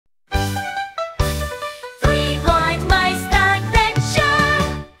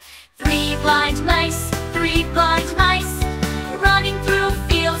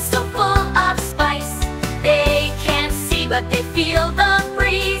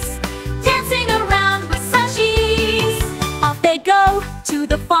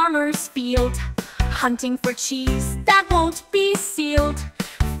field, hunting for cheese that won't be sealed,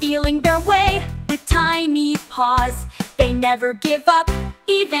 feeling their way with tiny paws. They never give up,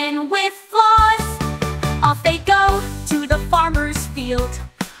 even with flaws. Off they go to the farmer's field,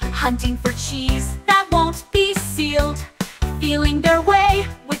 hunting for cheese that won't be sealed, feeling their way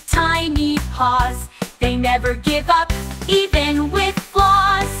with tiny paws. They never give up, even with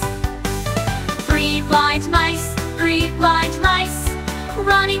flaws. Three blind mice,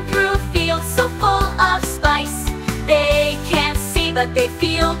 running through fields so full of spice. They can't see, but they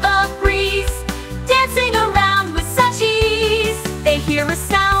feel the breeze, dancing around with such ease. They hear a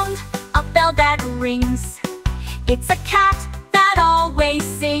sound, a bell that rings. It's a cat that always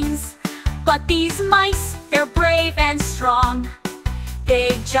sings. But these mice, they're brave and strong. They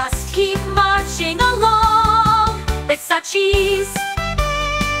just keep marching along with such ease.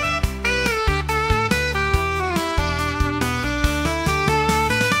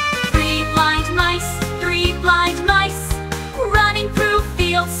 Three blind mice, running through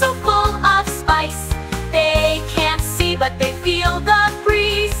fields so full of spice. They can't see, but they feel the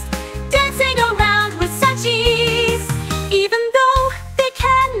breeze, dancing around with such ease. Even though they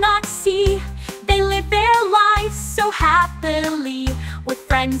cannot see, they live their lives so happily. With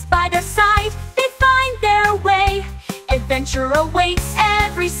friends by their side, they find their way. Adventure awaits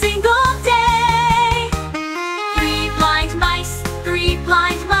every single day. Three blind mice,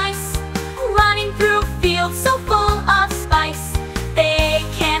 running through fields so full of spice. They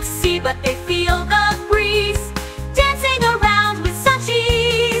can't see, but they feel the breeze, dancing around with such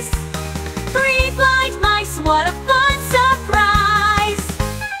ease. Three blind mice, what a